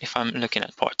here, if I'm looking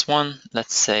at part 1,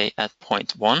 let's say at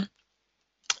point 1,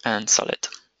 and solid,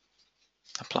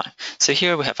 apply. So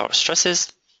here we have our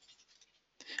stresses.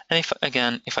 And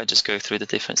if I just go through the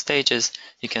different stages,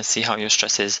 you can see how your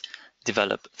stresses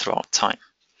develop throughout time.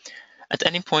 At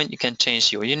any point, you can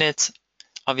change your units.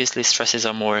 Obviously, stresses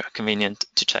are more convenient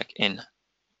to check in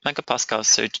megapascals,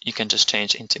 so you can just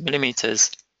change into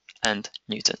millimeters and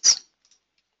newtons.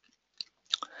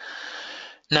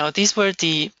 Now, these were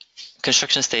the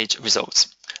construction stage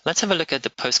results. Let's have a look at the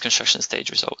post-construction stage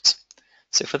results.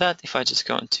 So for that, if I just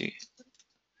go into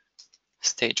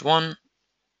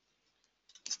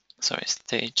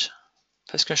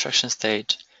post-construction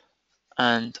stage,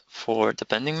 and for the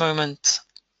bending moment,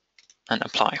 and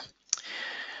apply.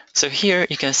 So here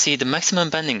you can see the maximum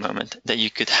bending moment that you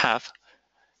could have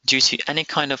due to any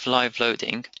kind of live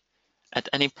loading at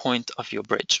any point of your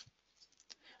bridge.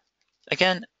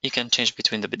 Again, you can change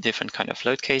between the different kind of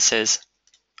load cases,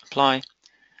 apply.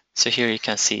 So here you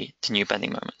can see the new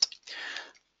bending moment.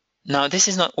 Now, this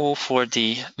is not all for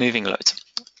the moving loads.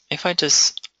 If I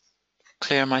just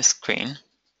clear my screen,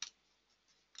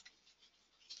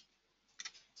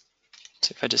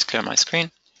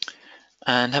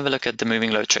 and have a look at the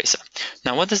moving load tracer.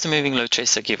 Now, what does the moving load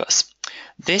tracer give us?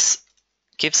 This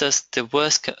gives us the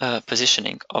worst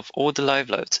positioning of all the live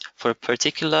loads for a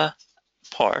particular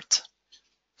part,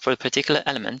 for a particular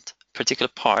element,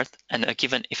 particular part, and a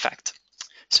given effect.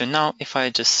 So now if I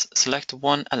just select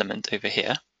one element over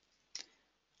here,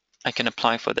 I can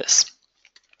apply for this.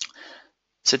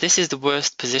 So this is the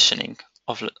worst positioning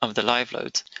of the live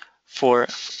load for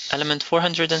element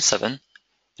 407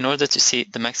 in order to see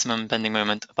the maximum bending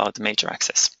moment about the major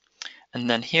axis. And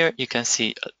then here you can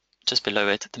see just below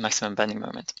it the maximum bending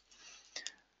moment.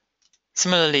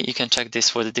 Similarly, you can check this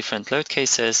for the different load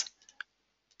cases.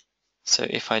 So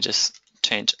if I just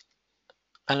change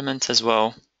elements as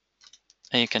well,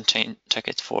 and you can check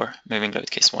it for moving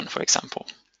load case 1, for example.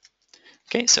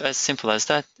 Okay, so as simple as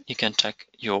that, you can check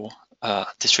your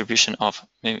distribution of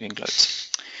moving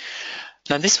loads.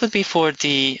 Now this would be for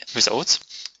the results.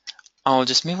 I'll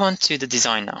just move on to the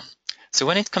design now. So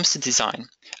when it comes to design,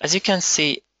 as you can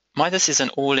see, Midas is an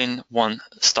all-in-one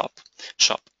stop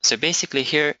shop. So basically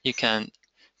here you can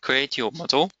create your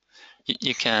model,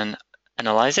 you can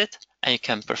analyze it, and you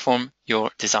can perform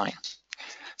your design.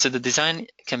 So the design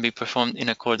can be performed in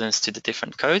accordance to the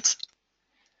different codes.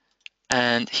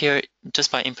 And here,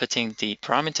 just by inputting the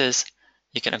parameters,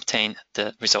 you can obtain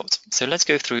the results. So let's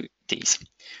go through these.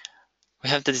 We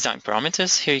have the design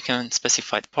parameters. Here you can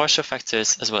specify the partial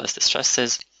factors as well as the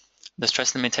stresses, the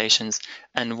stress limitations,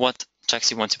 and what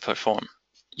checks you want to perform,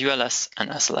 ULS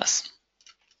and SLS.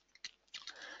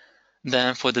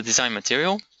 Then for the design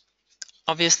material,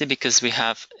 obviously because we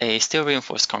have a steel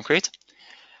reinforced concrete,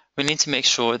 we need to make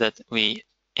sure that we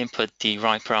input the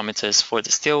right parameters for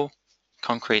the steel,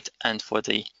 concrete, and for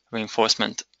the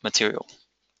reinforcement material.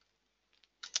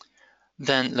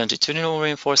 Then longitudinal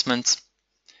reinforcements.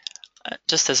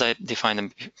 Just as I defined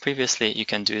them previously, you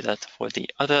can do that for the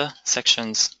other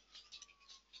sections.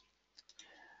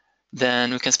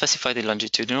 Then we can specify the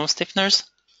longitudinal stiffeners,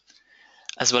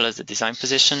 as well as the design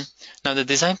position. Now the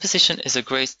design position is a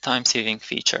great time-saving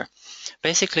feature.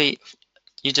 Basically,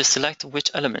 you just select which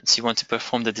elements you want to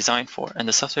perform the design for, and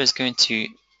the software is going to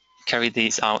carry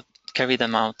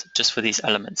them out just for these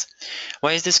elements.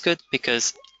 Why is this good?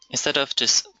 Because instead of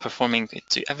just performing it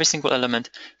to every single element,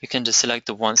 you can just select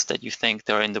the ones that you think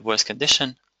they are in the worst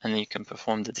condition and you can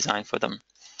perform the design for them.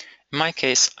 In my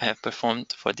case, I have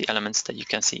performed for the elements that you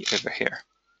can see over here.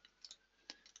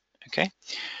 Okay,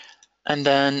 and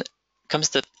then comes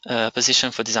the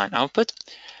position for design output.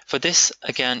 For this,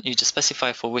 again, you just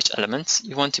specify for which elements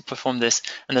you want to perform this,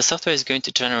 and the software is going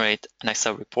to generate an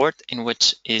Excel report in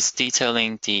which is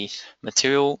detailing the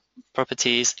material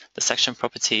properties, the section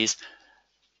properties,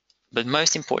 but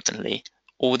most importantly,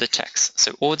 all the checks.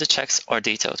 So all the checks are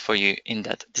detailed for you in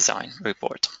that design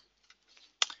report.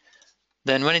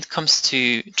 Then when it comes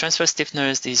to transfer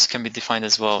stiffeners, these can be defined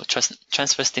as well.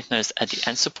 Transfer stiffeners at the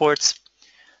end supports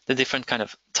the different kind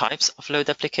of types of load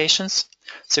applications.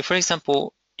 So for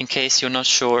example, in case you're not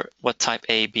sure what type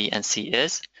A, B, and C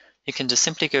is, you can just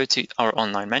simply go to our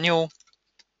online manual,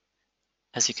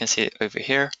 as you can see over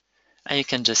here, and you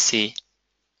can just see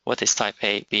what is type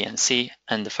A, B, and C,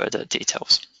 and the further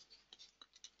details.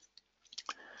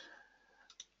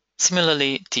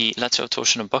 Similarly, the lateral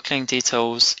torsional buckling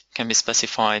details can be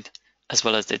specified, as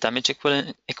well as the damage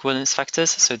equivalence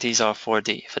factors. So these are for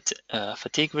the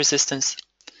fatigue resistance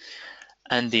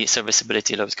and the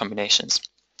serviceability load combinations.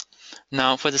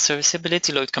 Now, for the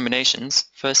serviceability load combinations,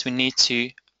 first we need to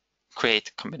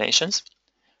create combinations.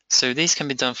 So these can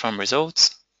be done from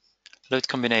results, load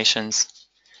combinations,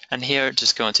 and here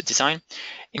just go into design.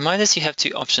 In Midas, you have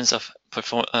two options of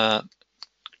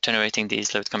generating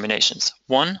these load combinations.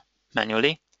 One,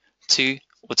 manually, two,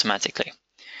 automatically.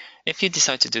 If you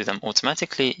decide to do them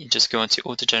automatically, you just go into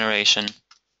auto generation,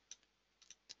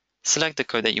 select the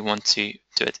code that you want to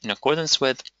do it in accordance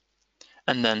with,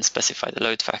 and then specify the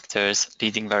load factors,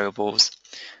 leading variables,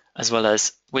 as well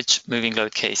as which moving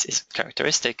load case is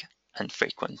characteristic and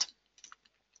frequent.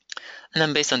 And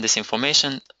then based on this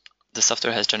information, the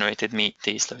software has generated me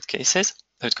these load cases,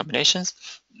 load combinations.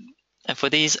 And for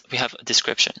these, we have a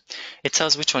description. It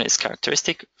tells which one is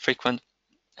characteristic, frequent,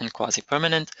 and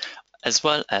quasi-permanent, as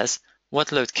well as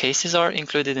what load cases are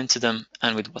included into them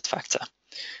and with what factor.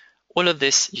 All of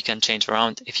this you can change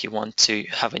around if you want to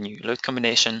have a new load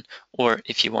combination or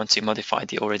if you want to modify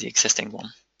the already existing one.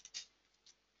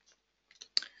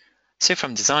 So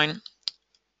from design,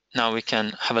 now we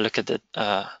can have a look at the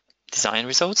design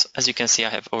results. As you can see, I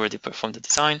have already performed the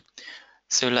design.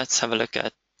 So let's have a look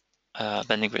at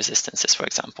bending resistances, for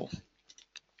example.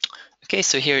 Okay,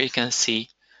 so here you can see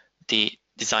the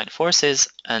design forces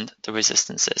and the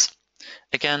resistances.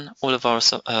 Again, all of our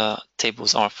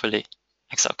tables are fully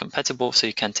Excel compatible, so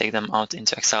you can take them out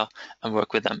into Excel and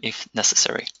work with them if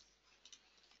necessary.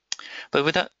 But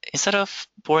with that, instead of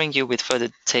boring you with further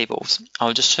tables,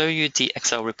 I'll just show you the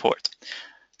Excel report.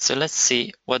 So let's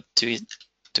see, what do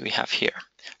we have here?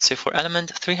 So for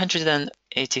element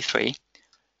 383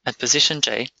 at position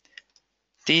J,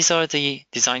 these are the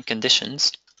design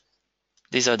conditions,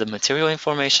 these are the material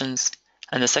informations,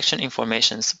 and the section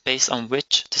informations based on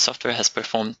which the software has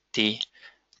performed the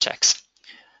checks.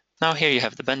 Now here you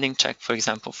have the bending check, for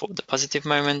example, for the positive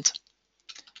moment.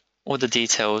 All the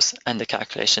details and the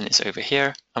calculation is over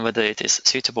here, and whether it is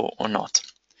suitable or not.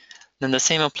 Then the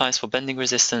same applies for bending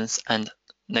resistance and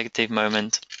negative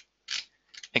moment.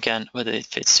 Again, whether it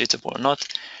fits suitable or not.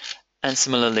 And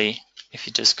similarly, if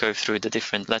you just go through the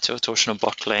different lateral torsional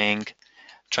buckling,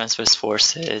 transverse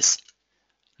forces,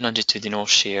 longitudinal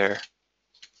shear,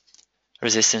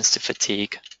 resistance to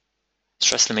fatigue,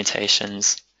 stress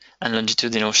limitations, and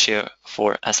longitudinal shear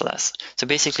for SLS. So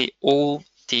basically all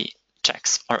the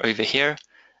checks are over here,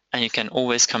 and you can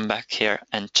always come back here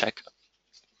and check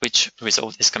which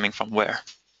result is coming from where.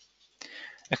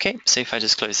 Okay, so if I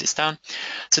just close this down.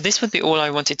 So this would be all I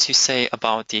wanted to say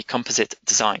about the composite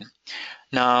design.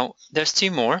 Now, there's two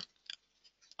more.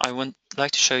 I would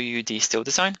like to show you the steel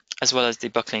design as well as the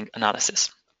buckling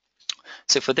analysis.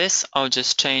 So for this, I'll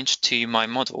just change to my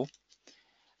model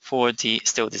for the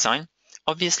steel design.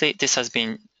 Obviously, this has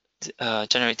been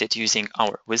generated using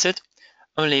our wizard,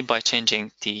 only by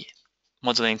changing the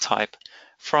modeling type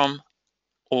from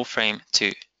all frame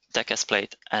to deck as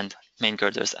plate and main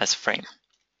girders as frame.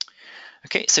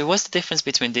 Okay, so what's the difference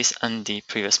between this and the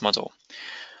previous model?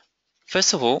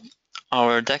 First of all,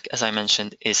 our deck, as I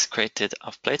mentioned, is created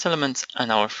of plate elements,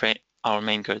 and our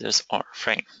main girders are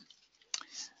frame.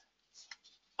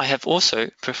 I have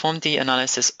also performed the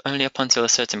analysis only up until a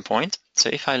certain point. So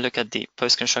if I look at the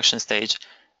post-construction stage,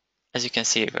 as you can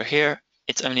see over here,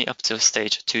 it's only up to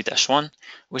stage 2-1,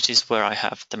 which is where I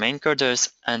have the main girders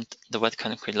and the wet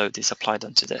concrete load is applied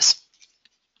onto this.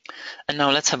 And now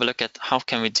let's have a look at how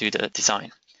can we do the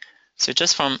design. So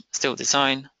just from steel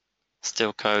design,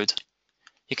 steel code,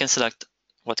 you can select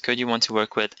what code you want to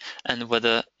work with and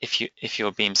whether if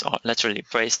your beams are laterally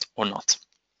braced or not.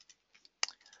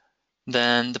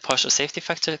 Then the partial safety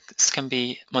factors can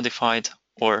be modified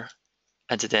or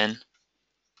added in.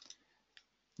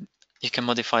 You can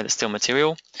modify the steel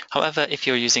material. However, if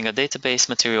you're using a database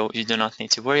material, you do not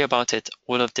need to worry about it.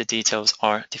 All of the details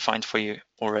are defined for you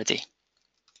already.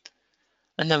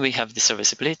 And then we have the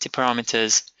serviceability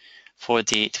parameters for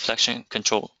the deflection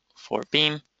control for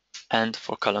beam and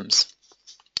for columns.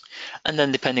 And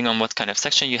then depending on what kind of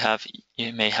section you have,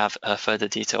 you may have further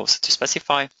details to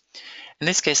specify. In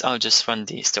this case, I'll just run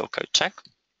the steel code check.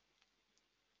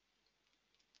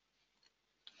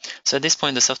 So at this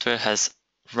point, the software has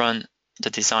run the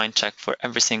design check for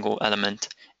every single element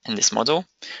in this model.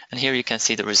 And here you can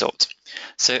see the result.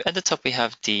 So at the top, we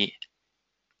have the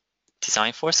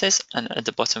design forces, and at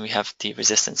the bottom, we have the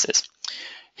resistances.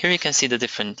 Here you can see the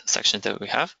different sections that we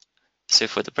have. So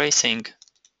for the bracing,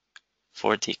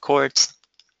 for the cords,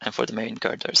 and for the main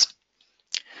girders.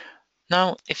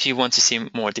 Now, if you want to see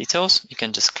more details, you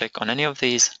can just click on any of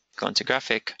these, go into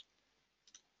graphic,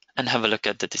 and have a look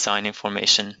at the design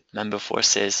information, member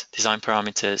forces, design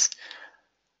parameters,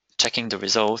 checking the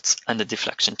results, and the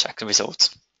deflection check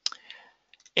results.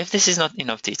 If this is not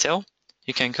enough detail,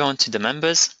 you can go onto the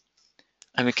members,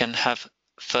 and we can have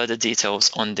further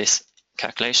details on these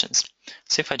calculations.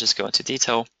 So if I just go into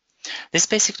detail, this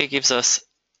basically gives us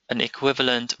an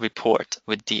equivalent report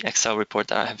with the Excel report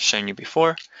that I have shown you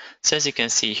before. So as you can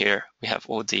see here, we have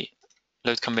all the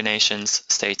load combinations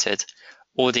stated,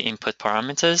 all the input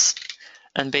parameters,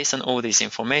 and based on all these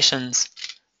informations,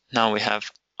 now we have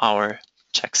our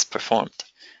checks performed.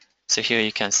 So here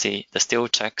you can see the steel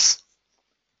checks.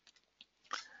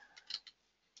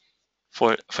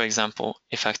 For example,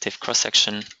 effective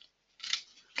cross-section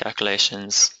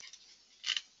calculations,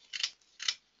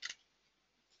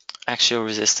 axial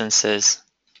resistances,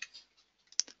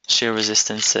 shear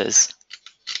resistances,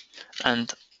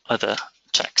 and other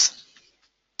checks.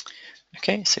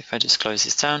 Okay, so if I just close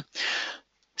this down.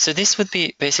 So this would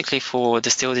be basically for the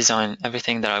steel design,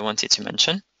 everything that I wanted to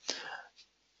mention.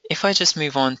 If I just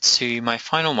move on to my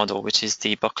final model, which is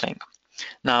the buckling.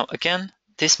 Now, again,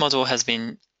 this model has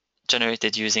been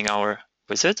generated using our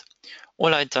wizard.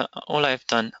 All I've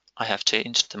done, I have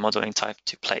changed the modeling type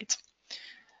to plate.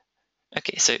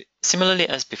 Okay, so similarly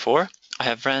as before, I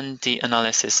have ran the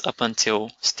analysis up until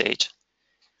stage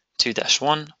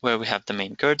 2-1, where we have the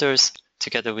main girders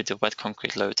together with the wet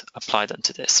concrete load applied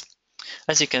onto this.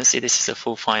 As you can see, this is a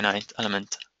full finite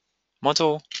element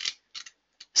model.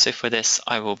 So for this,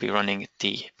 I will be running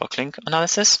the buckling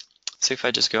analysis. So if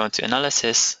I just go onto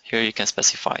analysis, here you can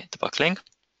specify the buckling.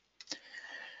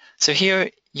 So here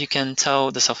you can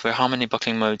tell the software how many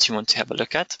buckling modes you want to have a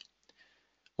look at,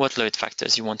 what load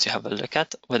factors you want to have a look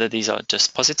at, whether these are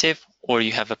just positive or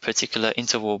you have a particular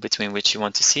interval between which you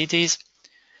want to see these.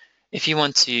 If you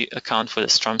want to account for the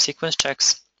strum sequence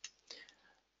checks,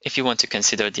 if you want to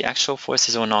consider the actual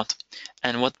forces or not,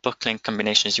 and what buckling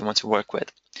combinations you want to work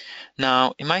with.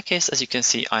 Now, in my case, as you can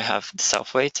see, I have the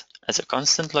self-weight as a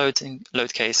constant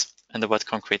load case and the wet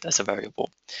concrete as a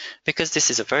variable. Because this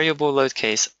is a variable load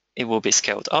case, it will be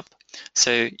scaled up.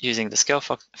 So using the scale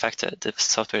factor, the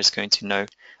software is going to know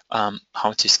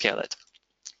how to scale it.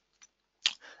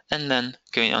 And then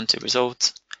going on to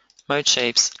results, mode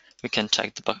shapes, we can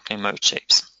check the buckling mode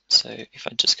shapes. So if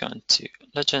I just go into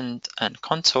legend and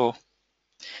contour,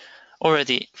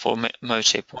 already for mode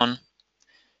shape 1,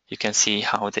 you can see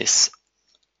how this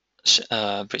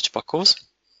bridge buckles.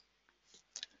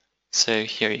 So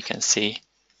here you can see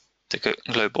the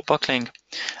global buckling,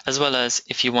 as well as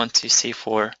if you want to see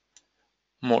for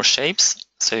more shapes,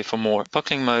 so for more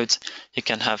buckling modes, you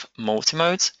can have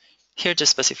multi-modes. Here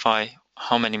just specify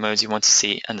how many modes you want to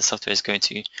see, and the software is going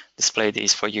to display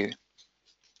these for you.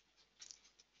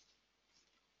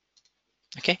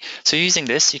 Okay, so using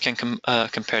this, you can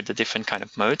compare the different kind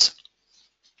of modes.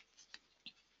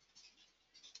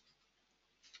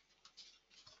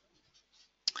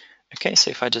 Okay,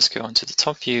 so if I just go onto the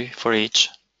top view for each,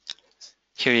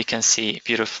 here you can see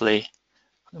beautifully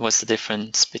what's the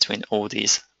difference between all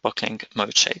these buckling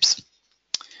mode shapes.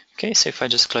 Okay, so if I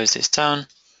just close this down.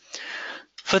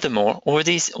 Furthermore, all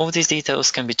these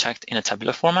details can be checked in a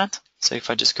tabular format. So if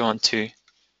I just go on to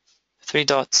 3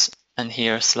 dots and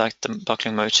here select the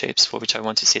buckling mode shapes for which I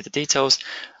want to see the details.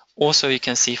 Also, you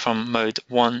can see from mode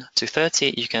 1 to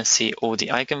 30, you can see all the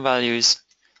eigenvalues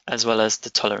as well as the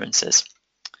tolerances.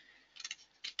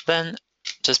 Then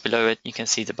just below it, you can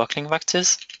see the buckling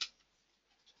vectors.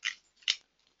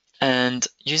 And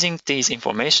using these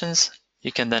informations,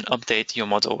 you can then update your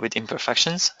model with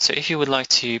imperfections. So if you would like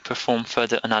to perform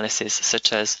further analysis,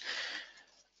 such as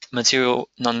material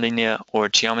nonlinear or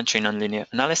geometry nonlinear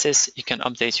analysis, you can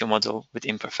update your model with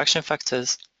imperfection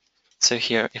factors. So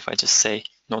here, if I just say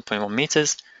 0.1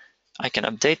 meters, I can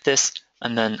update this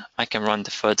and then I can run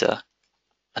the further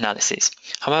analysis.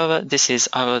 However, this is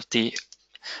out of the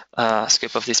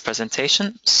scope of this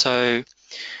presentation, so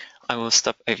I will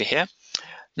stop over here.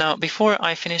 Now, before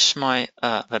I finish my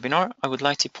webinar, I would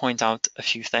like to point out a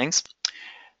few things.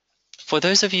 For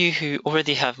those of you who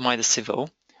already have Midas Civil,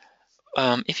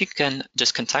 if you can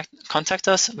just contact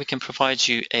us, we can provide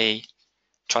you a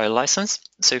trial license.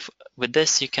 So with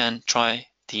this, you can try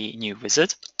the new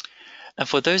wizard. And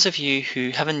for those of you who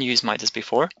haven't used Midas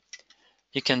before,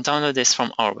 you can download this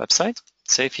from our website.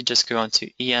 So if you just go on to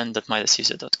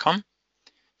en.midasuser.com,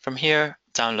 from here,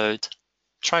 download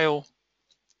trial,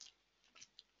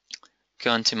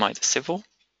 go on to Midas Civil,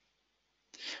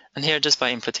 and here just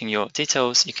by inputting your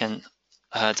details, you can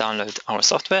download our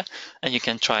software and you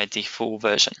can try the full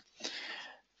version.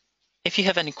 If you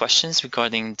have any questions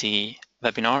regarding the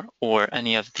webinar or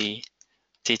any of the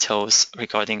details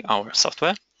regarding our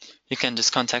software, you can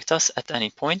just contact us at any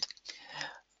point.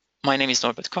 My name is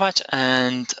Norbert Kovac,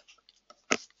 and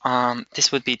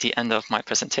this would be the end of my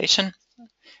presentation.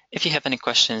 If you have any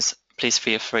questions, please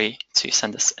feel free to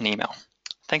send us an email.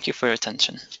 Thank you for your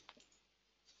attention.